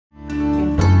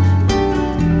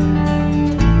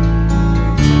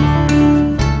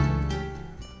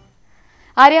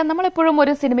ആര്യ, നമ്മളെപ്പോഴും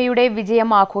ഒരു സിനിമയുടെ വിജയം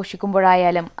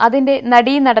ആഘോഷിക്കുമ്പോഴായാലും അതിന്റെ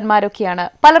നടീ നടന്മാരൊക്കെയാണ്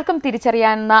പലർക്കും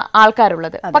തിരിച്ചറിയാവുന്ന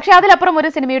ആൾക്കാരുള്ളത്. പക്ഷെ അതിലപ്പുറം ഒരു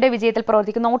സിനിമയുടെ വിജയത്തിൽ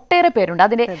പ്രവർത്തിക്കുന്ന ഒട്ടേറെ പേരുണ്ട്,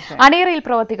 അതിന്റെ അണിയറയിൽ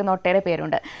പ്രവർത്തിക്കുന്ന ഒട്ടേറെ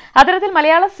പേരുണ്ട്. അത്തരത്തിൽ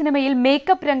മലയാള സിനിമയിൽ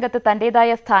മേക്കപ്പ് രംഗത്ത്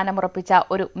തന്റേതായ സ്ഥാനം ഉറപ്പിച്ച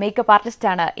ഒരു മേക്കപ്പ്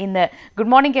ആർട്ടിസ്റ്റാണ് ഇന്ന്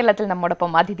ഗുഡ് മോർണിംഗ് കേരളത്തിൽ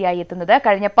നമ്മോടൊപ്പം അതിഥിയായി എത്തുന്നത്.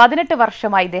 കഴിഞ്ഞ 18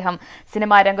 വർഷമായി ഇദ്ദേഹം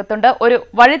സിനിമാ രംഗത്തുണ്ട്. ഒരു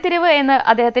വഴിത്തിരിവ് എന്ന്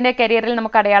അദ്ദേഹത്തിന്റെ കരിയറിൽ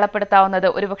നമുക്ക് അടയാളപ്പെടുത്താവുന്നത്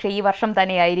ഒരുപക്ഷെ ഈ വർഷം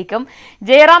തന്നെയായിരിക്കും.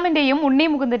 ജയറാമിന്റെയും ഉണ്ണി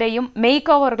മുകുന്ദന്റെയും മേക്ക്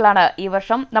ഓവറുകളാണ് ഈ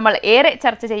വർഷം നമ്മൾ ഏറെ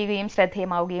ചർച്ച ചെയ്യുകയും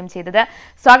ശ്രദ്ധേയമാവുകയും ചെയ്തത്.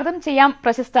 സ്വാഗതം ചെയ്യാം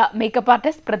പ്രശസ്ത makeup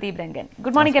artist Pradeep Rangan.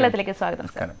 Good morning കേരളത്തിലേക്ക് സ്വാഗതം.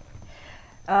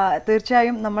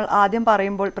 തീർച്ചയായും നമ്മൾ ആദ്യം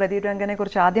പറയുമ്പോൾ പ്രദീപ് രംഗനെ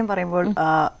കുറിച്ച് ആദ്യം പറയുമ്പോൾ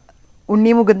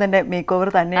ഉണ്ണി മുകുന്ദന്റെ മേക്ക് ഓവർ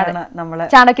തന്നെയാണ് നമ്മള്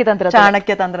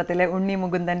ചാണക്യതന്ത്രത്തിലെ ഉണ്ണി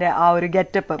മുകുന്ദന്റെ ആ ഒരു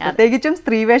ഗെറ്റപ്പ്, പ്രത്യേകിച്ചും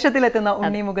സ്ത്രീവേഷത്തിലെത്തുന്ന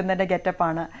ഉണ്ണി മുകുന്ദന്റെ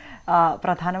ഗെറ്റപ്പാണ്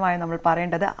പ്രധാനമായും നമ്മൾ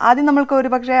പറയേണ്ടത്. ആദ്യം നമ്മൾക്ക് ഒരു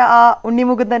പക്ഷേ ആ ഉണ്ണി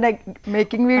മുകുന്ദന്റെ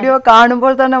മേക്കിംഗ് വീഡിയോ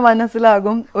കാണുമ്പോൾ തന്നെ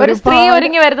മനസ്സിലാകും ഒരു സ്ത്രീ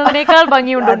ഒരുങ്ങി വരുന്നതിനേക്കാൾ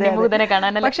ഭംഗിയുണ്ട് ഉണ്ണി മുകുന്ദനെ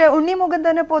കാണാൻ. പക്ഷെ ഉണ്ണി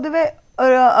മുകുന്ദന് പൊതുവെ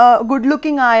ഒരു ഗുഡ്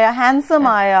ലുക്കിംഗ് ആയ ഹാൻസം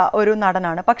ആയ ഒരു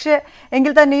നടനാണ്. പക്ഷെ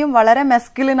എങ്കിൽ തന്നെയും വളരെ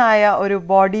മെസ്കുലിനായ ഒരു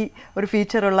ബോഡി, ഒരു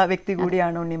ഫീച്ചറുള്ള വ്യക്തി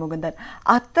കൂടിയാണ് ഉണ്ണി മുകുന്ദൻ.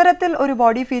 അത്തരത്തിൽ ഒരു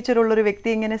ബോഡി ഫീച്ചറുള്ള ഒരു വ്യക്തി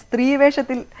ഇങ്ങനെ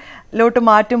സ്ത്രീവേഷത്തിലോട്ട്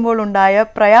മാറ്റുമ്പോൾ ഉണ്ടായ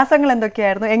പ്രയാസങ്ങൾ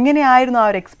എന്തൊക്കെയായിരുന്നു? എങ്ങനെയായിരുന്നു ആ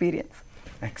ഒരു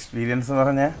എക്സ്പീരിയൻസ് എന്ന്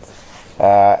പറഞ്ഞാൽ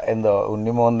എന്തോ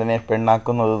ഉണ്ണി മുകുന്ദനെ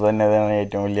പെണ്ണാക്കുന്നത് തന്നെ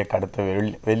ഏറ്റവും വലിയ കടുത്ത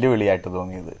വെല്ലുവിളിയായിട്ട്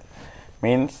തോന്നിയത്.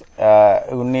 മീൻസ്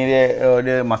ഉണ്ണിയെ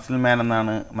ഒരു മസിൽ മാൻ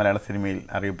എന്നാണ് മലയാള സിനിമയിൽ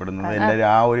അറിയപ്പെടുന്നത്. എല്ലാവരും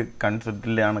ആ ഒരു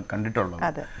കൺസെപ്റ്റിലാണ്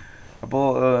കണ്ടിട്ടുള്ളത്. അപ്പോൾ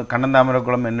കണ്ണൻ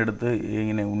താമരക്കുളം എൻ്റെ അടുത്ത്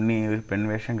ഇങ്ങനെ ഉണ്ണി ഒരു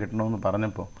പെൺവേഷം കിട്ടണമെന്ന്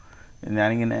പറഞ്ഞപ്പോൾ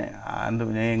ഞാനിങ്ങനെ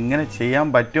എങ്ങനെ ചെയ്യാൻ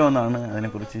പറ്റുമെന്നാണ്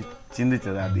അതിനെക്കുറിച്ച്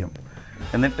ചിന്തിച്ചത് ആദ്യം.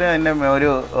 എന്നിട്ട് എൻ്റെ ഒരു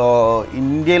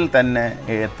ഇന്ത്യയിൽ തന്നെ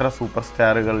എത്ര സൂപ്പർ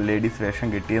സ്റ്റാറുകൾ ലേഡീസ് വേഷം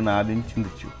കിട്ടിയെന്ന് ആദ്യം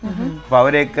ചിന്തിച്ചു. അപ്പോൾ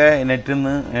അവരെയൊക്കെ നെറ്റിൽ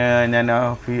നിന്ന് ഞാൻ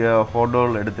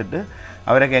ഫോട്ടോകൾ എടുത്തിട്ട്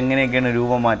അവരൊക്കെ എങ്ങനെയൊക്കെയാണ്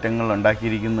രൂപമാറ്റങ്ങൾ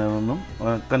ഉണ്ടാക്കിയിരിക്കുന്നതെന്നും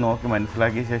ഒക്കെ നോക്കി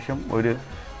മനസ്സിലാക്കിയ ശേഷം ഒരു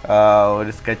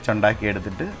സ്കെച്ച്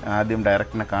ഉണ്ടാക്കിയെടുത്തിട്ട് ആദ്യം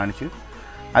ഡയറക്ടറിനെ കാണിച്ചു.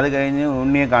 അത് കഴിഞ്ഞ്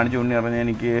ഉണ്ണിയെ കാണിച്ചു. ഉണ്ണി പറഞ്ഞാൽ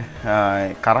എനിക്ക്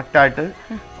കറക്റ്റായിട്ട്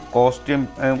കോസ്റ്റ്യൂം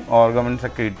ഓർണമെന്റ്സ്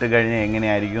ഒക്കെ ഇട്ട് കഴിഞ്ഞാൽ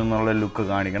എങ്ങനെയായിരിക്കും എന്നുള്ള ലുക്ക്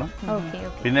കാണിക്കണം.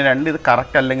 പിന്നെ ഇത്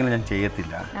കറക്റ്റ് അല്ലെങ്കിൽ ഞാൻ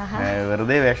ചെയ്യത്തില്ല,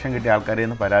 വെറുതെ വേഷം കിട്ടിയ ആൾക്കാരെ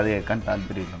ഒന്ന് പരാതി കേൾക്കാൻ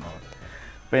താല്പര്യമില്ലെന്നുള്ളത്.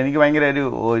 അപ്പോൾ എനിക്ക് ഭയങ്കര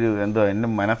ഒരു എന്തോ എൻ്റെ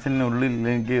മനസ്സിനുള്ളിൽ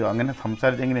എനിക്ക് അങ്ങനെ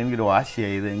സംസാരിച്ചെങ്കിൽ എനിക്കൊരു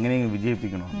വാശിയായി, ഇത് എങ്ങനെയെങ്കിലും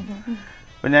വിജയിപ്പിക്കണമെന്ന്.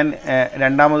 അപ്പോൾ ഞാൻ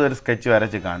രണ്ടാമതൊരു സ്കെച്ച്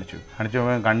വരച്ച്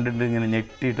കാണിച്ചപ്പോൾ കണ്ടിട്ട് ഇങ്ങനെ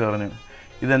ഞെട്ടിയിട്ട് പറഞ്ഞു,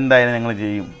 ഇതെന്തായാലും ഞങ്ങൾ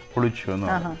ചെയ്യും, പൊളിച്ചു എന്ന്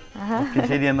പറഞ്ഞു. ഓക്കെ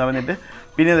ശരിയെന്ന് പറഞ്ഞിട്ട്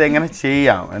പിന്നെ ഇതെങ്ങനെ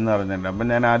ചെയ്യാം എന്ന് പറഞ്ഞിട്ടുണ്ട്. അപ്പം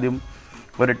ഞാൻ ആദ്യം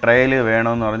ഒരു ട്രയൽ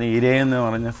വേണമെന്ന് പറഞ്ഞ് ഇരയെന്ന്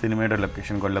പറഞ്ഞ സിനിമയുടെ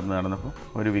ലൊക്കേഷൻ കൊല്ലത്ത് നടന്നപ്പോൾ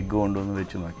ഒരു വിഗ് കൊണ്ടുവന്ന്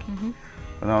വെച്ച് നോക്കി.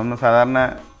 അപ്പോൾ നമ്മൾ സാധാരണ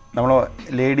നമ്മൾ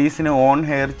ലേഡീസിന് ഓൺ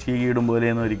ഹെയർ ചീകിയിടും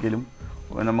പോലെയൊന്നും ഒരിക്കലും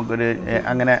നമുക്കൊരു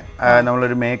അങ്ങനെ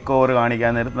നമ്മളൊരു മേക്ക് ഓവർ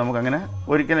കാണിക്കാൻ നേരത്ത് നമുക്കങ്ങനെ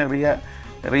ഒരിക്കലും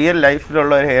റിയൽ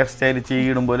ലൈഫിലുള്ള ഒരു ഹെയർ സ്റ്റൈൽ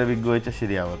ചീകിടും പോലെ വിഗ് വെച്ചാൽ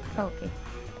ശരിയാവത്തില്ല.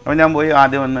 അപ്പോൾ ഞാൻ പോയി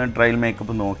ആദ്യം വന്ന് ട്രയൽ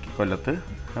മേക്കപ്പ് നോക്കി കൊല്ലത്ത്.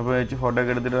 അപ്പോൾ വെച്ച് ഫോട്ടോ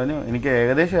ഒക്കെ എടുത്തിട്ട് പറഞ്ഞു, എനിക്ക്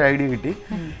ഏകദേശം ഒരു ഐഡിയ കിട്ടി,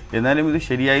 എന്നാലും ഇത്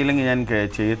ശരിയായില്ലെങ്കിൽ ഞാൻ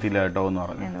ചെയ്യത്തില്ല കേട്ടോ എന്ന്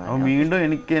പറഞ്ഞു. അപ്പോൾ വീണ്ടും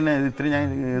എനിക്ക് തന്നെ ഇത്രയും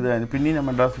ഞാൻ പിന്നെയും ഞാൻ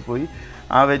മദ്രാസിൽ പോയി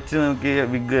ആ വെച്ച് നോക്കി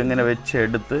വിഗ് എങ്ങനെ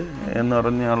വെച്ചെടുത്ത് എന്ന്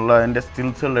പറഞ്ഞുള്ള എൻ്റെ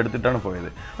സ്കിൽസുകൾ എടുത്തിട്ടാണ് പോയത്.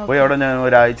 പോയി അവിടെ ഞാൻ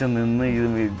ഒരാഴ്ച നിന്ന് ഇത്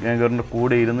വിഗറിൻ്റെ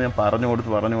കൂടെ ഇരുന്ന് ഞാൻ പറഞ്ഞു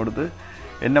കൊടുത്ത്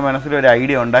എൻ്റെ മനസ്സിലൊരു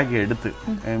ഐഡിയ ഉണ്ടാക്കി എടുത്ത്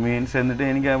മീൻസ്. എന്നിട്ട്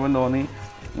എനിക്ക് അപ്പം തോന്നി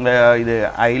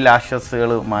ഐ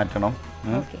ലാഷസുകൾ മാറ്റണം.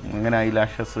 അങ്ങനെ ഐ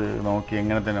ലാഷസ് നോക്കി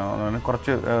എങ്ങനെ തന്നെ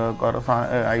കുറച്ച്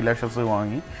ഐ ലാഷസ്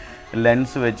വാങ്ങി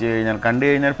ലെൻസ് വെച്ച് കണ്ടു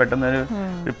കഴിഞ്ഞാൽ പെട്ടെന്ന്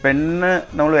ഒരു പെണ്ണ്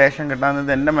നമ്മൾ വേഷം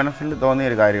കിട്ടാന്നത് എൻ്റെ മനസ്സിൽ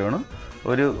തോന്നിയൊരു കാര്യമാണ്.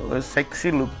 ഒരു സെക്സി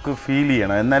ലുക്ക് ഫീൽ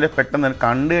ചെയ്യണം, എന്നാലേ പെട്ടെന്ന്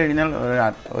കണ്ടു കഴിഞ്ഞാൽ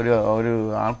ഒരു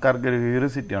ആൾക്കാർക്ക് ഒരു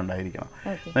ക്യൂരിയോസിറ്റി ഉണ്ടായിരിക്കണം.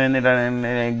 എന്നിട്ടാണ്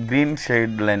ഗ്രീൻ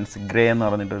ഷെയ്ഡ് ലെൻസ്, ഗ്രേ എന്ന്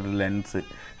പറഞ്ഞിട്ടൊരു ലെൻസ്.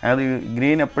 അത്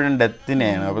ഗ്രീൻ എപ്പോഴും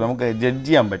ഡെത്തിനെയാണ്, അപ്പോൾ നമുക്ക് ജഡ്ജ്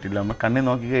ചെയ്യാൻ പറ്റില്ല. നമ്മൾ കണ്ണിൽ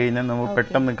നോക്കി കഴിഞ്ഞാൽ നമുക്ക്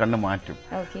പെട്ടെന്ന് കണ്ണ് മാറ്റും.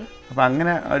 അപ്പോൾ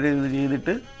അങ്ങനെ ഒരു ഇത്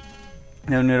ചെയ്തിട്ട്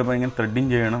ഞാൻ ഉണ്ണിയോടൊപ്പം ഇങ്ങനെ ത്രെഡിങ്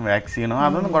ചെയ്യണം, വാക്സ് ചെയ്യണം,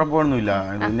 അതൊന്നും കുഴപ്പമൊന്നുമില്ല,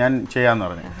 ഞാൻ ചെയ്യാന്ന്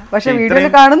പറഞ്ഞു.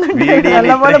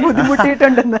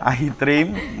 ഇത്രയും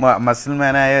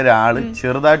മസിൽമാനായ ഒരാള്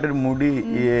ചെറുതായിട്ടൊരു മുടി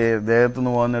ഈ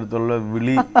ദേഹത്തുനിന്ന് പോകുന്നിടത്തുള്ള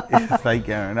വിളി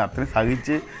സഹിക്കാൻ വേണ്ടി അത്രയും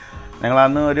സഹിച്ച് ഞങ്ങൾ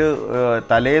അന്ന് ഒരു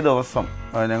തലേ ദിവസം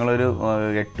ഞങ്ങളൊരു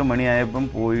 8 മണിയായപ്പം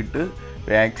പോയിട്ട്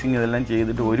വാക്സിങ് ഇതെല്ലാം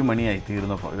ചെയ്തിട്ട് 1 മണിയായി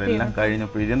തീർന്നപ്പോൾ. ഇതെല്ലാം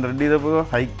കഴിഞ്ഞപ്പോൾ ഇതിന് ത്രെഡ് ചെയ്തപ്പോൾ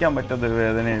സഹിക്കാൻ പറ്റാത്ത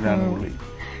വേദനയിലാണ് പുള്ളി.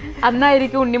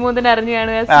 അന്നായിരിക്കും ഉണ്ണിമുകുന്ദൻ അറിഞ്ഞു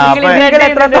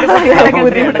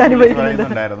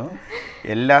കാണുകയായിരുന്നു.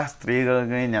 എല്ലാ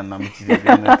സ്ത്രീകൾക്കും ഞാൻ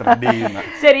നമിച്ചിരിക്കുന്നു.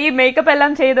 ശരി, ഈ മേക്കപ്പ്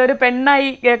എല്ലാം ചെയ്ത ഒരു പെണ്ണായി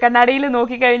കണ്ണാടിയിൽ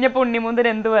നോക്കി കഴിഞ്ഞപ്പോ ഉണ്ണിമുകുന്ദൻ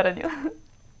എന്ത് പറഞ്ഞു?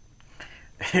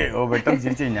 പെട്ടെന്ന്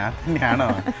ചിരിച്ചു, ഞാൻ തന്നെയാണോ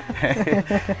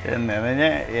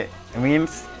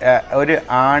മീൻസ് ഒരു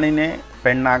ആണിനെ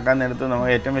പെണ്ണാക്കാൻ നേരത്ത്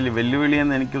നമുക്ക് ഏറ്റവും വലിയ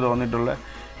വെല്ലുവിളിയെന്ന് എനിക്ക് തോന്നിയിട്ടുള്ള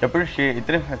എപ്പോഴും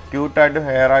ഇത്രയും ക്യൂട്ടായിട്ട്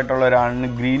ഹെയർ ആയിട്ടുള്ള ഒരാളിന്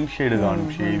ഗ്രീൻ ഷെയ്ഡ് കാണും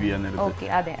ഷേവ് ചെയ്യാൻ നേരത്ത്.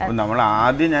 അപ്പൊ നമ്മൾ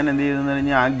ആദ്യം ഞാൻ എന്ത് ചെയ്തെന്ന്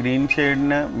പറഞ്ഞാൽ ആ ഗ്രീൻ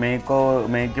ഷെയ്ഡിന്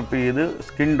മേക്കപ്പ് ചെയ്ത്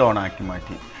സ്കിൻ ടോൺ ആക്കി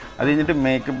മാറ്റി. അത് കഴിഞ്ഞിട്ട്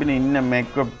മേക്കപ്പിന് ഇന്ന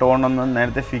മേക്കപ്പ് ടോൺ ഒന്ന്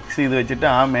നേരത്തെ ഫിക്സ് ചെയ്ത് വെച്ചിട്ട്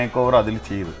ആ മേക്ക് ഓവർ അതിൽ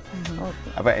ചെയ്തു.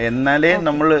 അപ്പൊ എന്നാലേ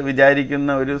നമ്മൾ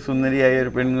വിചാരിക്കുന്ന ഒരു സുന്ദരിയായ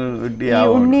ഒരു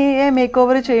പെൺകുട്ടിയാവും. ഉണ്ണിയെ മേക്ക്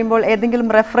ഓവർ ചെയ്യുമ്പോൾ ഏതെങ്കിലും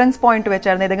റെഫറൻസ് പോയിന്റ്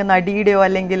വെച്ചായിരുന്നു, ഏതെങ്കിലും നടിയുടെയോ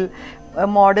അല്ലെങ്കിൽ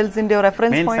മോഡൽസിന്റെ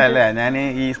റെഫറൻസ് പോയിന്റ്? അല്ല, ഞാൻ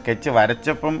ഈ സ്കെച്ച്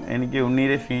വരച്ചപ്പം എനിക്ക്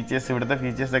ഉണ്ണിയുടെ ഫീച്ചേഴ്സ്, ഇവിടുത്തെ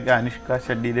ഫീച്ചേഴ്സ് ഒക്കെ അനുഷ്ക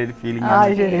ഷെട്ടിയുടെ ഒരു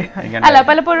ഫീലിംഗ്. അല്ല,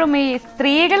 പലപ്പോഴും ഈ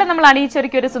സ്ത്രീകളെ നമ്മൾ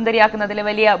അണിയിച്ചൊരുക്കി ഒരു സുന്ദരിയാക്കുന്നതിൽ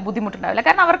വലിയ ബുദ്ധിമുട്ടുണ്ടാവില്ല,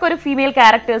 കാരണം അവർക്കൊരു ഫീമെയിൽ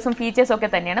ക്യാരക്ടേഴ്സും ഫീച്ചേഴ്സും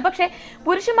ഒക്കെ തന്നെയാണ്. പക്ഷെ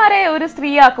പുരുഷന്മാരെ ഒരു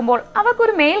സ്ത്രീയാക്കുമ്പോൾ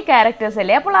അവർക്കൊരു മെയിൽ ക്യാരക്ടേഴ്സ്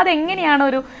അല്ലേ? അപ്പോൾ അതെങ്ങനെയാണ്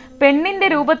ഒരു പെണ്ണിന്റെ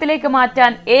രൂപത്തിലേക്ക്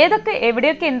മാറ്റാൻ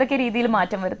എവിടെയൊക്കെ എന്തൊക്കെ രീതിയിൽ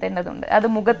മാറ്റം വരുത്തേണ്ടതുണ്ട്? അത്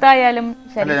മുഖത്തായാലും.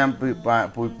 അല്ല, ഞാൻ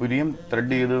പുരിയും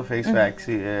ത്രെഡ് ചെയ്തു,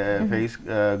 ഫേസ്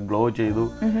ഗ്ലോ ചെയ്തു,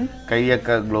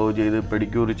 കൈയൊക്കെ ഗ്ലോ ചെയ്ത്,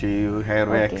 പെഡിക്യൂർ ചെയ്തു, ഹെയർ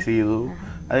വാക്സ് ചെയ്തു.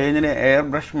 അത് കഴിഞ്ഞ് എയർ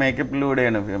ബ്രഷ്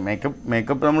മേക്കപ്പിലൂടെയാണ്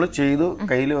മേക്കപ്പ് നമ്മൾ ചെയ്തു.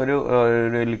 കയ്യിൽ ഒരു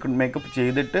ലിക്വിഡ് മേക്കപ്പ്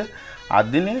ചെയ്തിട്ട്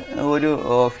അതിന് ഒരു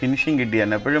ഫിനിഷിങ്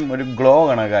കിട്ടിയാണ്. എപ്പോഴും ഒരു ഗ്ലോ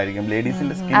കണക്കായിരിക്കും.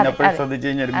 ലേഡീസിന്റെ സ്കിൻ എപ്പോഴും ശ്രദ്ധിച്ചു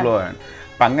കഴിഞ്ഞാൽ ഒരു ഗ്ലോ ആണ്.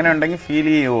 അപ്പം അങ്ങനെ ഉണ്ടെങ്കിൽ ഫീൽ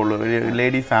ചെയ്യുള്ളൂ ഒരു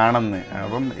ലേഡീസ് ആണെന്ന്.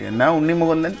 അപ്പം എന്നാ ഉണ്ണി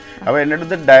മുകുന്ദൻ, അപ്പോൾ എൻ്റെ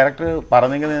അടുത്ത് ഡയറക്ടർ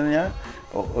പറഞ്ഞിരിക്കുന്നത് കഴിഞ്ഞാൽ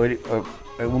ഒരു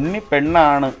ഉണ്ണി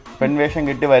പെണ്ണാണ്, പെൺവേഷം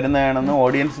കിട്ടി വരുന്നതാണെന്ന്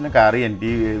ഓഡിയൻസിനൊക്കെ അറിയാം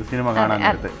സിനിമ കാണാൻ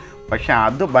നേരത്ത്. പക്ഷെ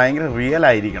അത് ഭയങ്കര റിയൽ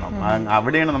ആയിരിക്കണം.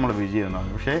 അവിടെയാണ് നമ്മൾ വിജയം.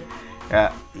 പക്ഷേ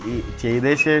ഈ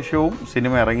ചെയ്ത ശേഷവും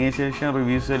സിനിമ ഇറങ്ങിയ ശേഷം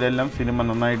റിവ്യൂസിലെല്ലാം സിനിമ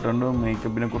നന്നായിട്ടുണ്ട്,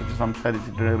 മേക്കപ്പിനെ കുറിച്ച്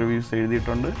സംസാരിച്ചിട്ട് റിവ്യൂസ്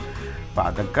എഴുതിയിട്ടുണ്ട്. അപ്പം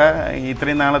അതൊക്കെ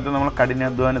ഇത്രയും നാളത്തെ നമ്മൾ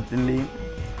കഠിനാധ്വാനത്തിൻ്റെയും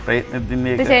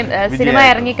സിനിമ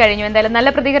ഇറങ്ങിക്കഴിഞ്ഞു. എന്തായാലും നല്ല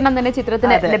പ്രതികരണം തന്നെ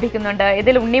ചിത്രത്തിന് ലഭിക്കുന്നുണ്ട്.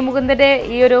 ഇതിൽ ഉണ്ണി മുകുന്ദന്റെ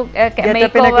ഈ ഒരു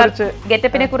മേക്ക് ഓവർ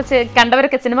ഗെറ്റപ്പിനെ കുറിച്ച്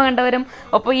കണ്ടവരൊക്കെ, സിനിമ കണ്ടവരും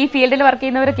ഒപ്പം ഈ ഫീൽഡിൽ വർക്ക്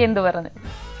ചെയ്യുന്നവരൊക്കെ എന്ത് പറഞ്ഞു?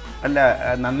 അല്ല,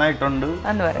 നന്നായിട്ടുണ്ട്.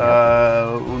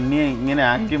 ഉണ്ണിയെ ഇങ്ങനെ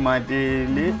ആക്കി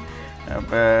മാറ്റിയതില്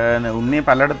ഉണ്ണി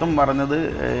പലയിടത്തും പറഞ്ഞത്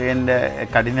എന്റെ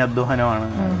കഠിനാധ്വാനമാണ്.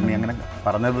 ഉണ്ണി അങ്ങനെ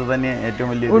പറഞ്ഞത് തന്നെ ഏറ്റവും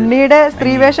വലിയ. ഉണ്ണിയുടെ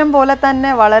സ്ത്രീവേഷം പോലെ തന്നെ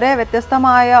വളരെ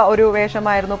വ്യത്യസ്തമായ ഒരു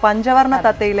വേഷമായിരുന്നു പഞ്ചവർണ്ണ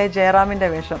തത്തയിലെ ജയറാമിന്റെ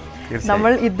വേഷം.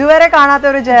 നമ്മൾ ഇതുവരെ കാണാത്ത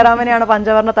ഒരു ജയറാമിനെയാണ്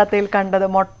പഞ്ചവർണ്ണ തത്തയിൽ കണ്ടത്.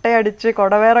 മൊട്ടയടിച്ച്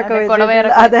കൊടവേറൊക്കെ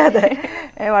വെച്ച്, അതെ അതെ,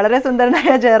 വളരെ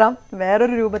സുന്ദരനായ ജയറാം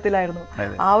വേറൊരു രൂപത്തിലായിരുന്നു.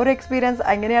 ആ ഒരു എക്സ്പീരിയൻസ്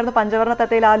എങ്ങനെയായിരുന്നു പഞ്ചവർണ്ണ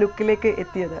തത്തയിൽ ആ ലുക്കിലേക്ക്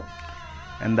എത്തിയത്?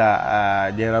 എന്താ,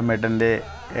 ജയറാം ഏട്ടൻ്റെ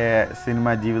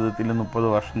സിനിമാ ജീവിതത്തിൽ 30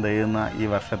 വർഷം തികയുന്ന ഈ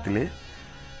വർഷത്തിൽ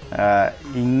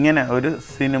ഇങ്ങനെ ഒരു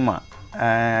സിനിമ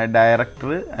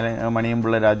ഡയറക്ടർ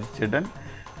മണിയമ്പിള്ള രാജുചേട്ടൻ,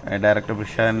 ഡയറക്ടർ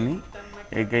പിഷാനി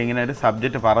ഒക്കെ ഇങ്ങനെ ഒരു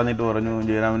സബ്ജക്റ്റ് പറഞ്ഞിട്ട് പറഞ്ഞു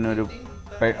ജയറാമിനൊരു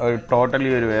ടോട്ടലി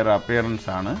ഒരു വേറെ അപ്പിയറൻസ്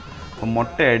ആണ്, അപ്പം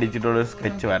മുട്ട അടിച്ചിട്ടുള്ളൊരു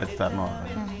സ്കെച്ച് വരച്ച് തരണം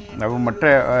പറഞ്ഞു. അപ്പം മുട്ട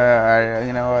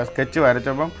ഇങ്ങനെ സ്കെച്ച്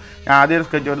വരച്ചപ്പം ഞാൻ ആദ്യം ഒരു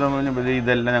സ്കെച്ച് വരച്ചെന്ന് പറഞ്ഞപ്പോൾ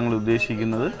ഇതെല്ലാം ഞങ്ങൾ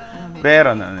ഉദ്ദേശിക്കുന്നത് വേറെ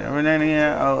ഒന്നാണ്. അപ്പോൾ ഞാൻ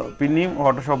പിന്നെയും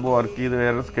ഫോട്ടോഷോപ്പ് വർക്ക് ചെയ്ത്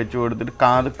വേറെ സ്കെച്ച് കൊടുത്തിട്ട്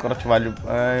കാത് കുറച്ച്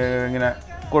ഇങ്ങനെ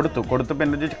കൊടുത്തപ്പോൾ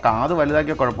എൻ്റെ ചോദിച്ചാൽ കാത്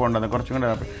വലുതാക്കിയ കുഴപ്പമുണ്ടെന്ന്, കുറച്ചും കൂടെ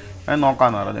ഞാൻ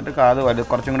നോക്കാമെന്ന് പറഞ്ഞിട്ട് കാത്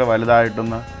കുറച്ചും കൂടെ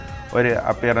വലുതായിട്ടൊന്ന് ഒരു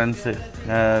അപ്പിയറൻസ്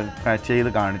ചെയ്ത്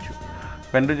കാണിച്ചു.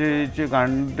 അപ്പം എൻ്റെ ചോദിച്ച്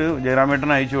കണ്ടിട്ട്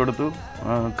ജയറാമേട്ടന് അയച്ചു കൊടുത്തു.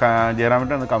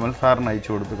 ജയറാമേട്ടൻ കമൽ സാറിന്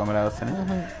അയച്ചു കൊടുത്തു, കമലഹാസന്.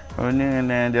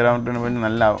 പിന്നെ ജയറാമേട്ടന് പിന്നെ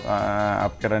നല്ല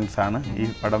അപ്പിയറൻസ് ആണ്, ഈ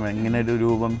പടം എങ്ങനെ ഒരു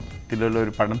രൂപത്തിലുള്ള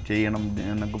ഒരു പടം ചെയ്യണം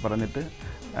എന്നൊക്കെ പറഞ്ഞിട്ട്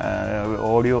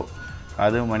ഓഡിയോ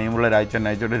അത് മണിയമ്പിള്ള രാജച്ചേട്ടൻ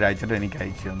അയച്ചോട്ട് രാജച്ചേട്ടൻ എനിക്ക്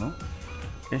അയച്ചു തന്നു.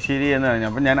 ശരി എന്ന് പറഞ്ഞു.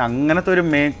 അപ്പം ഞാൻ അങ്ങനത്തെ ഒരു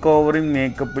മേക്ക് ഓവറും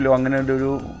മേക്കപ്പിലോ അങ്ങനെ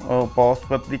ഒരു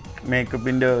പോസ്പത്തിക്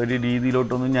മേക്കപ്പിൻ്റെ ഒരു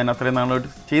രീതിയിലോട്ടൊന്നും ഞാൻ അത്രയും നാളോട്ട്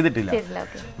ചെയ്തിട്ടില്ല.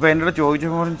 അപ്പോൾ എൻ്റെ അടുത്ത്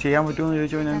ചോദിച്ചപ്പോൾ ചെയ്യാൻ പറ്റുമെന്ന്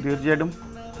ചോദിച്ചപ്പോൾ ഞാൻ തീർച്ചയായിട്ടും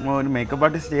ഒരു മേക്കപ്പ്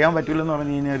ആർട്ടിസ്റ്റ് ചെയ്യാൻ പറ്റില്ലെന്ന്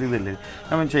പറഞ്ഞു കഴിഞ്ഞാൽ ഒരു ഇതല്ലേ,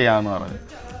 ഞാൻ ചെയ്യാമെന്ന് പറഞ്ഞു.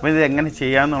 അപ്പോൾ ഇത് എങ്ങനെ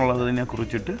ചെയ്യാമെന്നുള്ളതിനെ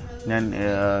കുറിച്ചിട്ട് ഞാൻ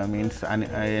മീൻസ്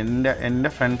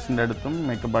എൻ്റെ ഫ്രണ്ട്സിൻ്റെ അടുത്തും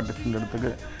മേക്കപ്പ് ആർട്ടിസ്റ്റിൻ്റെ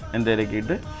അടുത്തൊക്കെ ഞാൻ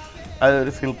തിരക്കിയിട്ട്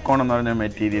അതൊരു സിൽക്കോൺ എന്ന് പറഞ്ഞ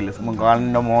മെറ്റീരിയൽ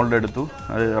കാലിൻ്റെ മോൾഡ് എടുത്തു.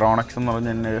 അത് റോണക്സ് എന്ന് പറഞ്ഞ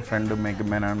എൻ്റെ ഫ്രണ്ട്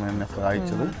മേക്കപ്പ് മാനാണ് എന്നെ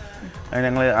സഹായിച്ചത്. അത്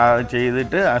ഞങ്ങൾ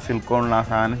ചെയ്തിട്ട് ആ സിൽക്കോണിൽ ആ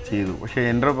സാധനം ചെയ്തു. പക്ഷേ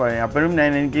അപ്പോഴും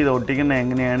എനിക്ക് ഇത് ഒട്ടിക്കുന്നത്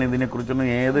എങ്ങനെയാണ് ഇതിനെക്കുറിച്ചൊന്നും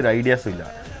ഏതൊരു ഐഡിയാസും ഇല്ല.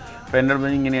 അപ്പോൾ എൻ്റെ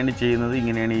അടുത്ത് ഇങ്ങനെയാണ് ചെയ്യുന്നത്,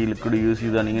 ഇങ്ങനെയാണ് ഈ ലിക്വിഡ് യൂസ്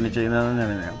ചെയ്താണ് ഇങ്ങനെ ചെയ്യുന്നതെന്ന്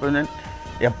ഞാൻ. അപ്പോൾ ഞാൻ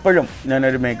എപ്പോഴും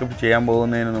ഞാനൊരു മേക്കപ്പ് ചെയ്യാൻ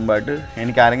പോകുന്നതിന് മുമ്പായിട്ട്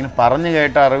എനിക്ക് ആരെങ്കിലും പറഞ്ഞു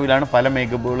കേട്ട അറിവിലാണ് പല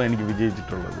മേക്കപ്പുകളും എനിക്ക്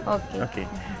വിജയിച്ചിട്ടുള്ളത്. ഓക്കെ,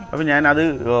 അപ്പോൾ ഞാനത്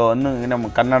ഒന്ന് ഇങ്ങനെ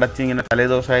കണ്ണടച്ച് ഇങ്ങനെ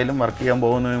തലേദിവസമായാലും വർക്ക് ചെയ്യാൻ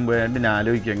പോകുന്നതിന് മുമ്പായിട്ട് ഞാൻ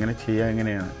ആലോചിക്കുക എങ്ങനെ ചെയ്യാം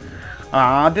എങ്ങനെയാണ്.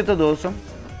 ആദ്യത്തെ ദിവസം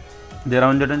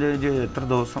ജയറാമൻ ചേട്ടൻ ചോദിച്ചു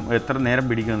എത്ര നേരം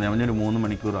പിടിക്കുമെന്ന്. ഞാൻ ഒരു 3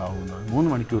 മണിക്കൂർ ആവുന്നു.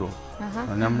 3 മണിക്കൂറോ?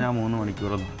 ഞാൻ 3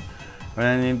 മണിക്കൂറൊന്നും. അപ്പോൾ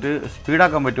ഞാൻ കഴിഞ്ഞിട്ട്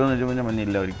സ്പീഡാക്കാൻ പറ്റുമോ എന്ന് ചോദിച്ചപ്പോൾ ഞാൻ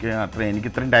പറഞ്ഞില്ല, ഒരിക്കലും എനിക്ക്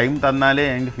ഇത്രയും ടൈം തന്നാലേ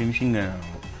അതിൻ്റെ ഫിനിഷിങ് കഴിയുള്ളൂ.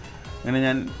 അങ്ങനെ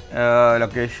ഞാൻ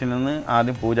ലൊക്കേഷനിൽ നിന്ന്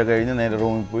ആദ്യം പൂജ കഴിഞ്ഞ് നേരെ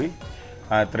റൂമിൽ പോയി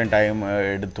അത്രയും ടൈം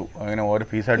എടുത്തു. അങ്ങനെ ഓരോ ഈ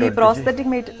പീസായിട്ട്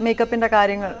പ്രോസ്തറ്റിക് മേക്കപ്പിന്റെ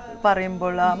കാര്യങ്ങൾ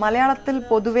പറയുമ്പോൾ മലയാളത്തിൽ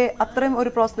പൊതുവെ അത്രയും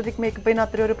ഒരു പ്രോസ്തറ്റിക് മേക്കപ്പിന്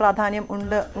അത്രയും ഒരു പ്രാധാന്യം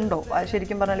ഉണ്ടോ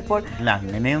ശരിക്കും പറഞ്ഞാൽ ഇപ്പോൾ? ഇല്ല,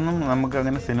 അങ്ങനെയൊന്നും നമുക്ക്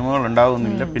അങ്ങനെ സിനിമകൾ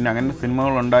ഉണ്ടാകുന്നില്ല. പിന്നെ അങ്ങനെ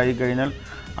സിനിമകൾ ഉണ്ടായി കഴിഞ്ഞാൽ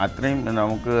അത്രയും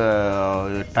നമുക്ക്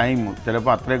ടൈം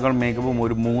ചിലപ്പോൾ അത്രയേക്കാൾ മേക്കപ്പും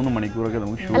ഒരു 3 മണിക്കൂറൊക്കെ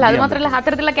നമുക്ക് ഷൂട്ട് ചെയ്യാൻ പറ്റും.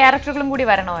 അത്തരത്തിലുള്ള ക്യാരക്ടറുകളും കൂടി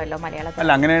വരണമല്ലോ മലയാളത്തിൽ.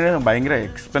 അല്ല, അങ്ങനെ ഭയങ്കര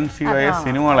എക്സ്പെൻസീവായ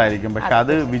സിനിമകളായിരിക്കും. പക്ഷെ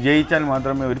അത് വിജയിച്ചാൽ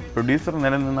മാത്രമേ, ഒരു പ്രൊഡ്യൂസർ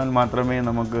നിലനിന്നാൽ മാത്രമേ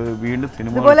നമുക്ക് വീണ്ടും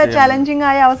സിനിമ. ഇതുപോലെ ചാലഞ്ചിങ്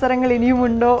ആയ അവസരങ്ങൾ ഇനിയും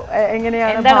ഉണ്ടോ?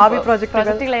 എങ്ങനെയാണ് ഭാവി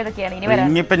പ്രൊജക്ടുകൾ ഏതൊക്കെയാണ്?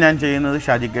 ഇനിയിപ്പോൾ ഞാൻ ചെയ്യുന്നത്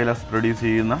ഷാജി കൈലാസ് പ്രൊഡ്യൂസ്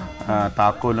ചെയ്യുന്ന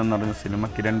താക്കോൽ എന്ന് പറയുന്ന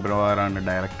സിനിമ. കിരൺ ബ്രവാറാണ്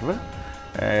ഡയറക്ടർ.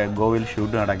 ഗോവയിൽ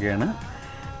ഷൂട്ട് നടക്കുകയാണ്.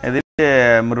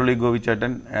 മുരളി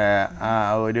ഗോപിച്ചേട്ടൻ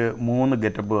ഒരു 3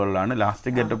 ഗെറ്റപ്പുകളിലാണ്.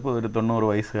 ലാസ്റ്റ് ഗെറ്റപ്പ് ഒരു 90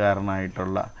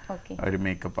 വയസ്സുകാരനായിട്ടുള്ള ഒരു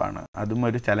മേക്കപ്പാണ്. അതും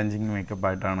ഒരു ചലഞ്ചിങ് മേക്കപ്പ്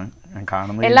ആയിട്ടാണ് ഞാൻ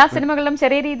കാണുന്നത്. എല്ലാ സിനിമകളിലും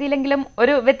ചെറിയ രീതിയിലെങ്കിലും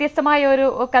ഒരു വ്യത്യസ്തമായ ഒരു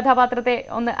കഥാപാത്രത്തെ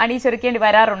ഒന്ന് അണിയിച്ചൊരുക്കേണ്ടി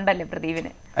വരാറുണ്ടല്ലേ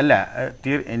പ്രദീപിന്? അല്ല,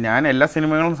 ഞാൻ എല്ലാ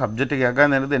സിനിമകളും സബ്ജക്റ്റ് കേൾക്കാൻ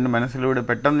നേരത്ത് എൻ്റെ മനസ്സിലൂടെ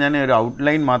പെട്ടെന്ന് ഞാൻ ഒരു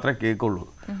ഔട്ട്ലൈൻ മാത്രമേ കേൾക്കുള്ളൂ.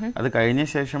 അത് കഴിഞ്ഞ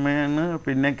ശേഷമാണ്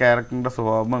പിന്നെ ക്യാരക്ടറിന്റെ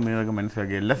സ്വഭാവം ഇതൊക്കെ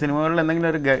മനസ്സിലാക്കി. എല്ലാ സിനിമകളിലും എന്തെങ്കിലും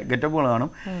ഒരു ഗെറ്റപ്പുകൾ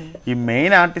കാണും. ഈ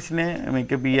മെയിൻ ആർട്ടിസ്റ്റിനെ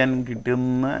മേക്കപ്പ് ചെയ്യാൻ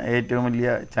കിട്ടുന്ന ഏറ്റവും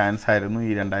വലിയ ചാൻസ് ആയിരുന്നു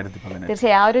ഈ 2018.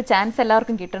 തീർച്ചയായും ആ ഒരു ചാൻസ്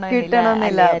എല്ലാവർക്കും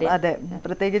കിട്ടണമെന്നില്ല. അതെ,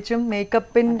 പ്രത്യേകിച്ചും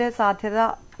മേക്കപ്പിന്റെ സാധ്യത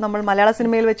നമ്മൾ മലയാള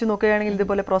സിനിമയിൽ വെച്ച് നോക്കുകയാണെങ്കിൽ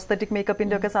ഇതുപോലെ പ്രോസ്തറ്റിക്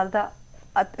മേക്കപ്പിന്റെ ഒക്കെ സാധ്യത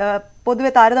പൊതുവെ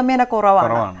താരതമ്യേന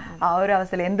കുറവാണ്. ആ ഒരു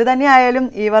അവസ്ഥയിൽ എന്ത് തന്നെയായാലും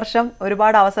ഈ വർഷം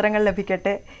ഒരുപാട് അവസരങ്ങൾ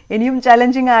ലഭിക്കട്ടെ. ഇനിയും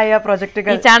ചലഞ്ചിങ് ആയ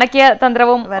പ്രൊജക്ടുകൾ, ചാണക്യ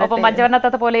തന്ത്രവും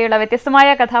പഞ്ചവർണ്ണത്തത്ത പോലെയുള്ള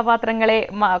വ്യത്യസ്തമായ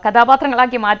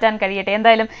കഥാപാത്രങ്ങളാക്കി മാറ്റാൻ കഴിയട്ടെ.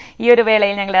 എന്തായാലും ഈ ഒരു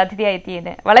വേളയിൽ ഞങ്ങളെ അതിഥിയായി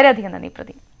എത്തിയതിന് വളരെയധികം നന്ദി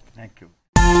പ്രദീപ്. Thank you.